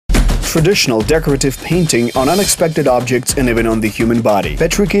traditional decorative painting on unexpected objects and even on the human body.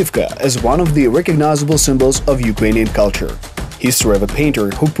 Petrykivka is one of the recognizable symbols of Ukrainian culture. History of a painter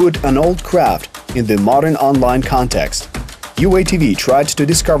who put an old craft in the modern online context. UATV tried to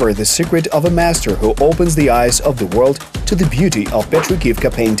discover the secret of a master who opens the eyes of the world to the beauty of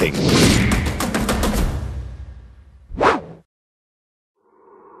Petrykivka painting.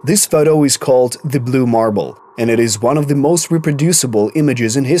 This photo is called The Blue Marble, and it is one of the most reproducible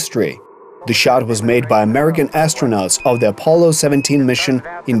images in history. The shot was made by American astronauts of the Apollo 17 mission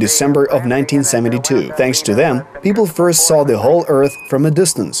in December of 1972. Thanks to them, people first saw the whole Earth from a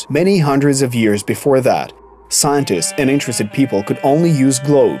distance, many hundreds of years before that. Scientists and interested people could only use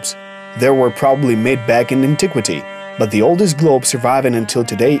globes. They were probably made back in antiquity, but the oldest globe surviving until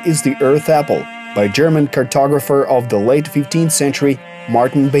today is the Earth Apple, by German cartographer of the late 15th century,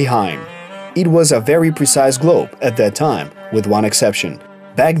 Martin Beheim. It was a very precise globe at that time, with one exception.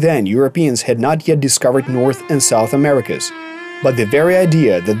 Back then, Europeans had not yet discovered North and South Americas. But the very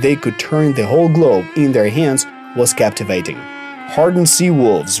idea that they could turn the whole globe in their hands was captivating. Hardened sea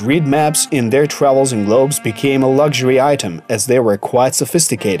wolves read maps in their travels, and globes became a luxury item as they were quite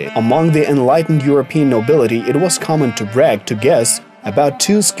sophisticated. Among the enlightened European nobility, it was common to brag to guests about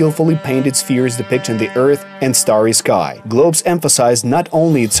two skillfully painted spheres depicting the earth and starry sky. Globes emphasized not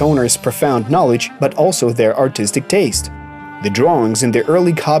only its owner's profound knowledge, but also their artistic taste. The drawings in the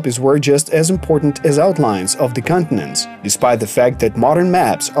early copies were just as important as outlines of the continents. Despite the fact that modern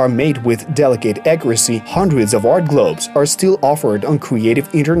maps are made with delicate accuracy, hundreds of art globes are still offered on creative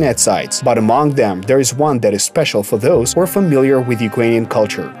internet sites. But among them, there is one that is special for those who are familiar with Ukrainian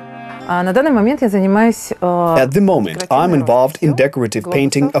culture. At the moment, I'm involved in decorative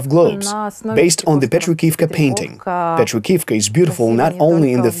painting of globes, based on the Petrykivka painting. Petrykivka is beautiful not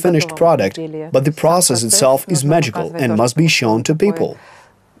only in the finished product, but the process itself is magical and must be shown to people.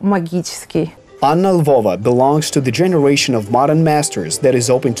 Anna Lvova belongs to the generation of modern masters that is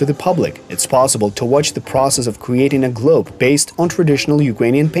open to the public. It's possible to watch the process of creating a globe based on traditional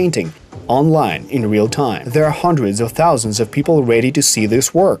Ukrainian painting online in real time. There are hundreds of thousands of people ready to see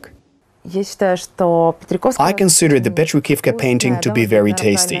this work. I consider the Petrykivka painting to be very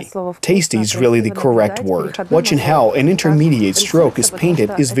tasty. Tasty is really the correct word. Watching how an intermediate stroke is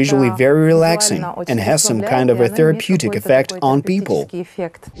painted is visually very relaxing and has some kind of a therapeutic effect on people.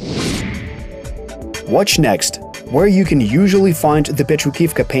 Watch next, where you can usually find the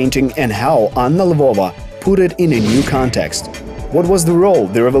Petrykivka painting and how Anna Lvova put it in a new context. What was the role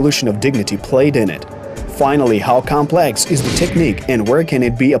the Revolution of Dignity played in it? Finally, how complex is the technique and where can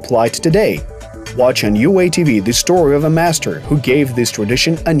it be applied today? Watch on UATV the story of a master who gave this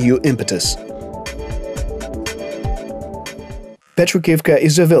tradition a new impetus. Petrykivka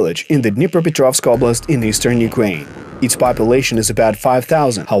is a village in the Dnipropetrovsk Oblast in eastern Ukraine. Its population is about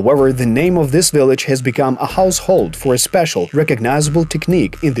 5,000. However, the name of this village has become a household for a special, recognizable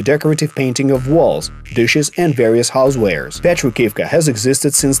technique in the decorative painting of walls, dishes and various housewares. Petrykivka has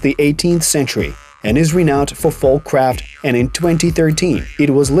existed since the 18th century and is renowned for folk craft, and in 2013 it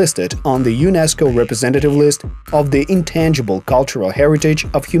was listed on the UNESCO representative list of the intangible cultural heritage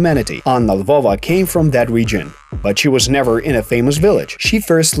of humanity. Anna Lvova came from that region, but she was never in a famous village. She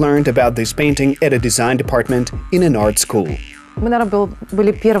first learned about this painting at a design department in an art school. It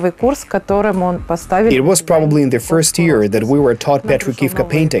was probably in the first year that we were taught Petrykivka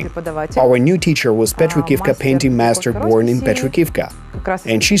painting. Our new teacher was Petrykivka painting master born in Petrykivka,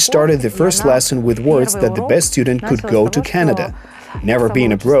 and she started the first lesson with words that the best student could go to Canada. Never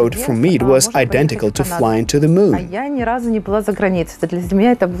being abroad, for me it was identical to flying to the moon.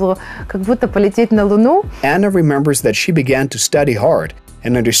 Anna remembers that she began to study hard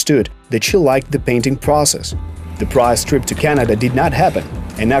and understood that she liked the painting process. The prize trip to Canada did not happen,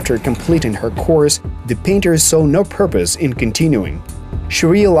 and after completing her course, the painter saw no purpose in continuing. She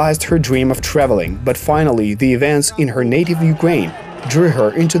realized her dream of traveling, but finally the events in her native Ukraine drew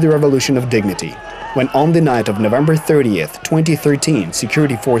her into the Revolution of Dignity, when on the night of November 30th, 2013,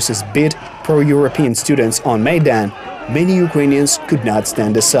 security forces beat pro-European students on Maidan, many Ukrainians could not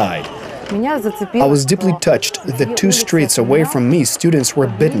stand aside. I was deeply touched that 2 streets away from me students were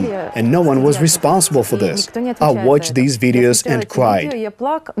beaten, and no one was responsible for this. I watched these videos and cried.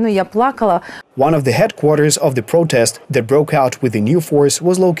 One of the headquarters of the protest that broke out with the new force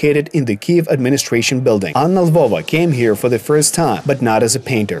was located in the Kyiv administration building. Anna Lvova came here for the first time, but not as a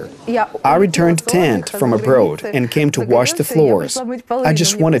painter. I returned tanned from abroad and came to wash the floors. I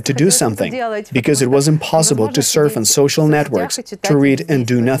just wanted to do something, because it was impossible to surf on social networks, to read and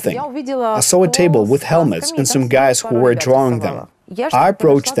do nothing. I saw a table with helmets and some guys who were drawing them. I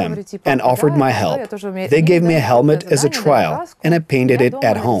approached them and offered my help. They gave me a helmet as a trial, and I painted it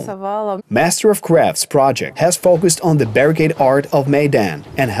at home. Master of Crafts project has focused on the barricade art of Maidan,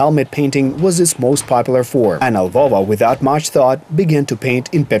 and helmet painting was its most popular form. Anna Lvova, without much thought, began to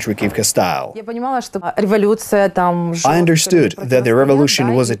paint in Petrykivka style. I understood that the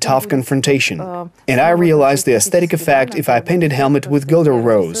revolution was a tough confrontation, and I realized the aesthetic effect if I painted helmet with Gilder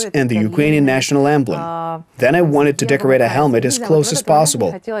rose and the Ukrainian national emblem. Then I wanted to decorate a helmet as close as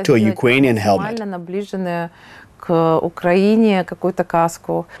possible to a Ukrainian helmet.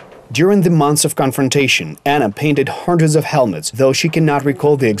 During the months of confrontation, Anna painted hundreds of helmets, though she cannot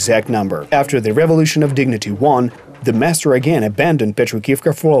recall the exact number. After the Revolution of Dignity won, the master again abandoned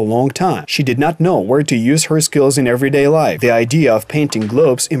Petrykivka for a long time. She did not know where to use her skills in everyday life. The idea of painting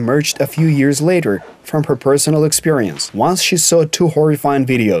globes emerged a few years later from her personal experience. Once she saw two horrifying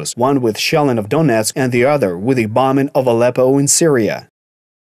videos, one with shelling of Donetsk and the other with the bombing of Aleppo in Syria.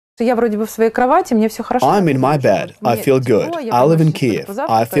 I'm in my bed. I feel good. I live in Kiev.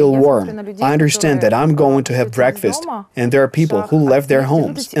 I feel warm. I understand that I'm going to have breakfast, and there are people who left their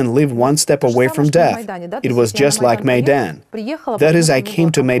homes and live one step away from death. It was just like Maidan. That is, I came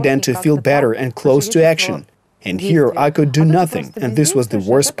to Maidan to feel better and close to action. And here I could do nothing, and this was the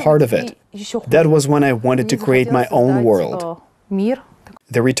worst part of it. That was when I wanted to create my own world.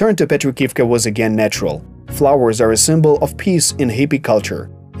 The return to Petrykivka was again natural. Flowers are a symbol of peace in hippie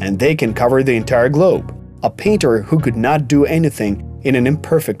culture, and they can cover the entire globe. A painter who could not do anything in an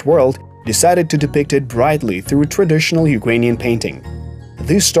imperfect world decided to depict it brightly through traditional Ukrainian painting.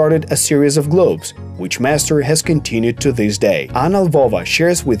 This started a series of globes, which master has continued to this day. Anna Lvova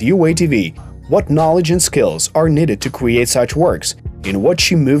shares with UATV what knowledge and skills are needed to create such works, in what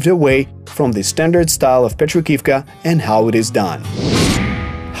she moved away from the standard style of Petrykivka, and how it is done.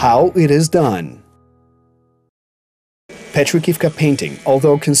 How it is done. Petrykivka painting,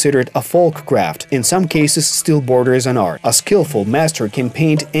 although considered a folk craft, in some cases still borders on art. A skillful master can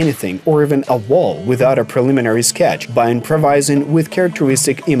paint anything or even a wall without a preliminary sketch by improvising with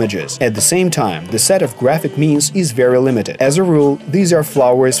characteristic images. At the same time, the set of graphic means is very limited. As a rule, these are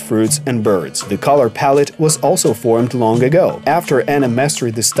flowers, fruits and birds. The color palette was also formed long ago. After Anna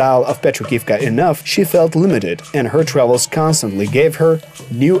mastered the style of Petrykivka enough, she felt limited, and her travels constantly gave her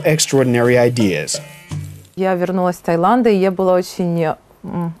new extraordinary ideas. I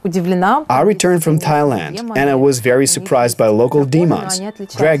returned from Thailand, and I was very surprised by local demons,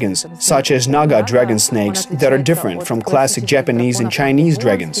 dragons, such as Naga dragon snakes that are different from classic Japanese and Chinese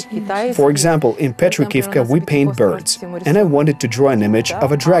dragons. For example, in Petrykivka we paint birds, and I wanted to draw an image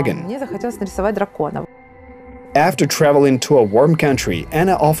of a dragon. After traveling to a warm country,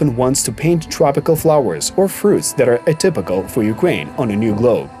 Anna often wants to paint tropical flowers or fruits that are atypical for Ukraine on a new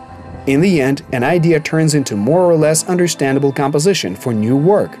globe. In the end, an idea turns into more or less understandable composition for new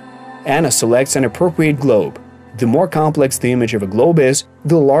work. Anna selects an appropriate globe. The more complex the image of a globe is,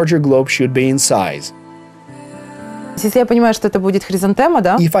 the larger globe should be in size. If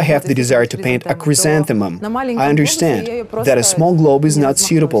I have the desire to paint a chrysanthemum, I understand that a small globe is not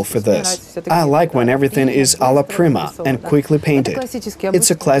suitable for this. I like when everything is a la prima and quickly painted.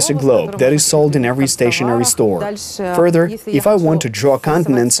 It's a classic globe that is sold in every stationery store. Further, if I want to draw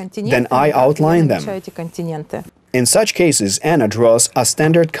continents, then I outline them. In such cases, Anna draws a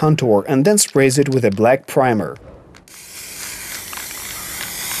standard contour and then sprays it with a black primer.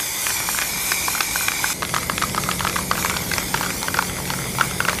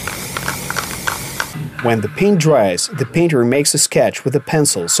 When the paint dries, the painter makes a sketch with a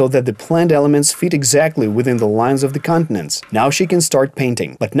pencil so that the planned elements fit exactly within the lines of the continents. Now she can start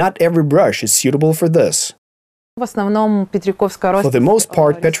painting, but not every brush is suitable for this. For the most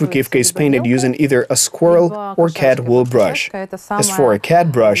part, Petrykivka is painted using either a squirrel or cat wool brush. As for a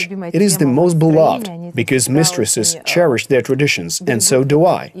cat brush, it is the most beloved, because mistresses cherish their traditions, and so do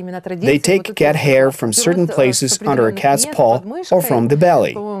I. They take cat hair from certain places under a cat's paw or from the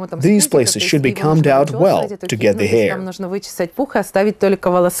belly. These places should be combed out well to get the hair.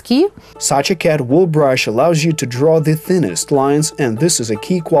 Such a cat wool brush allows you to draw the thinnest lines, and this is a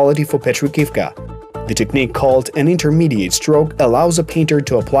key quality for Petrykivka. The technique called an intermediate stroke allows a painter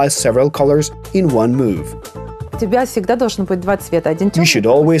to apply several colors in one move. You should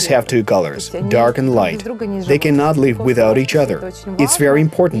always have two colors, dark and light. They cannot live without each other. It's very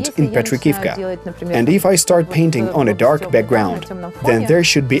important in Petrykivka. And if I start painting on a dark background, then there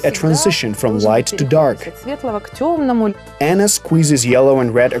should be a transition from light to dark. Anna squeezes yellow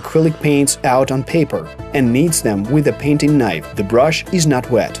and red acrylic paints out on paper and kneads them with a painting knife. The brush is not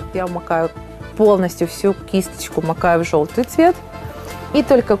wet.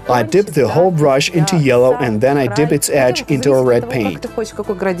 I dip the whole brush into yellow and then I dip its edge into a red paint.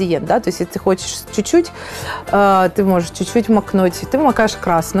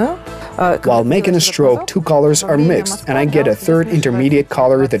 While making a stroke, two colors are mixed and I get a third intermediate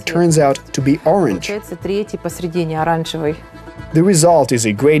color that turns out to be orange. The result is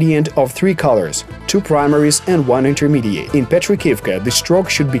a gradient of three colors, two primaries and one intermediate. In Petrykivka, the stroke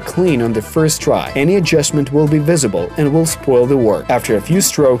should be clean on the first try. Any adjustment will be visible and will spoil the work. After a few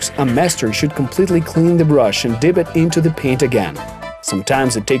strokes, a master should completely clean the brush and dip it into the paint again.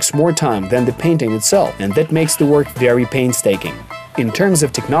 Sometimes it takes more time than the painting itself, and that makes the work very painstaking. In terms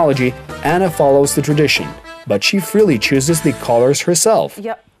of technology, Anna follows the tradition, but she freely chooses the colors herself.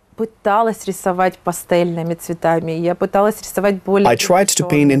 I tried to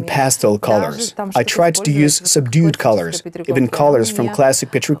paint in pastel colors. I tried to use subdued colors, even colors from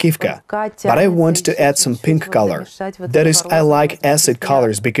classic Petrykivka. But I want to add some pink color. That is, I like acid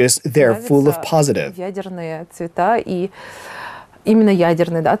colors because they are full of positive.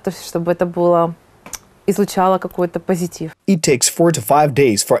 It takes 4 to 5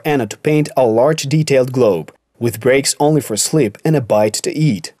 days for Anna to paint a large detailed globe, with breaks only for sleep and a bite to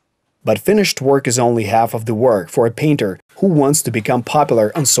eat. But finished work is only half of the work for a painter who wants to become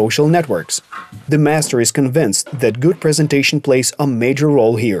popular on social networks. The master is convinced that good presentation plays a major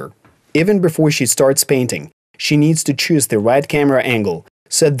role here. Even before she starts painting, she needs to choose the right camera angle,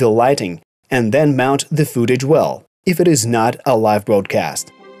 set the lighting, and then mount the footage well, if it is not a live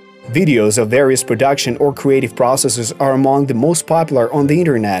broadcast. Videos of various production or creative processes are among the most popular on the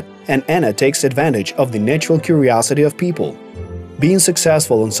internet, and Anna takes advantage of the natural curiosity of people. Being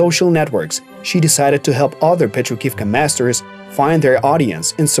successful on social networks, she decided to help other Petrykivka masters find their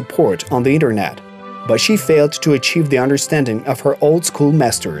audience and support on the internet. But she failed to achieve the understanding of her old-school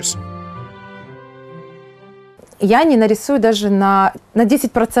masters. Я не нарисую даже на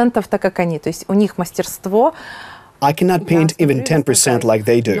 10% так, как они. То есть у них мастерство. I cannot paint even 10% like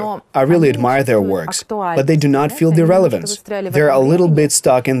they do. I really admire their works, but they do not feel the relevance. They're a little bit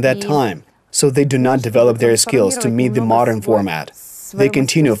stuck in that time, so they do not develop their skills to meet the modern format. They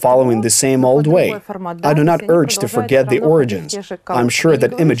continue following the same old way. I do not urge to forget the origins. I'm sure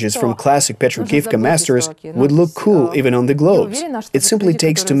that images from classic Petrykivka masters would look cool even on the globes. It simply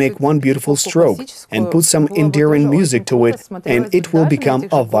takes to make one beautiful stroke and put some endearing music to it, and it will become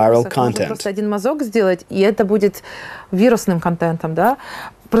a viral content.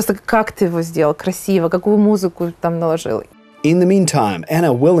 Просто как ты его сделал красиво, какую музыку там наложил. In the meantime,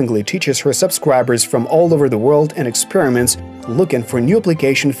 Anna willingly teaches her subscribers from all over the world and experiments looking for new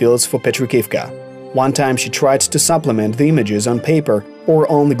application fields for Petrykivka. One time she tried to supplement the images on paper or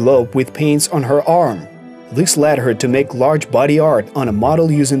on the globe with paints on her arm. This led her to make large body art on a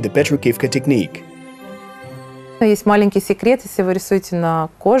model using the Petrykivka technique. Есть маленький секрет, если вы рисуете на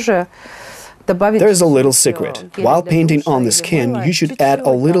коже. There's a little secret. While painting on the skin, you should add a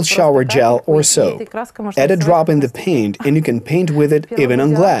little shower gel or soap. Add a drop in the paint and you can paint with it even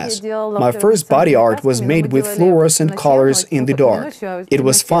on glass. My first body art was made with fluorescent colors in the dark. It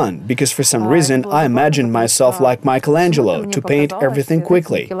was fun because for some reason I imagined myself like Michelangelo to paint everything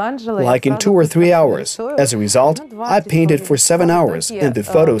quickly, like in 2 or 3 hours. As a result, I painted for 7 hours and the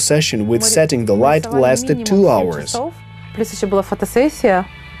photo session with setting the light lasted 2 hours. Плюс еще была фотосессия.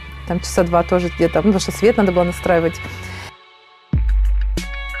 Там часа 2 тоже где-то, потому что свет надо было настраивать.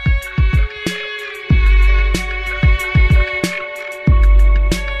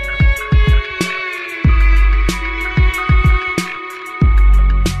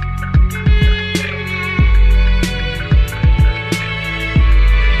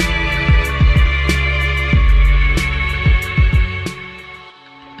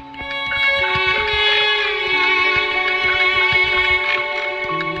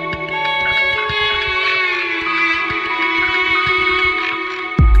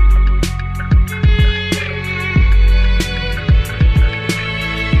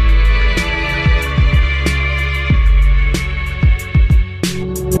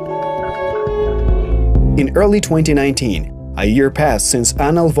 In early 2019, a year passed since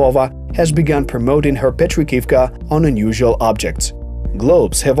Anna Lvova has begun promoting her Petrykivka on unusual objects.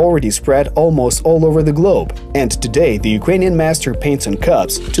 Globes have already spread almost all over the globe, and today the Ukrainian master paints on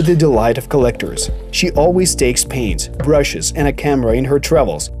cups to the delight of collectors. She always takes paints, brushes and a camera in her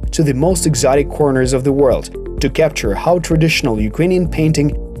travels to the most exotic corners of the world to capture how traditional Ukrainian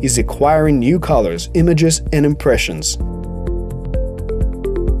painting is acquiring new colors, images and impressions.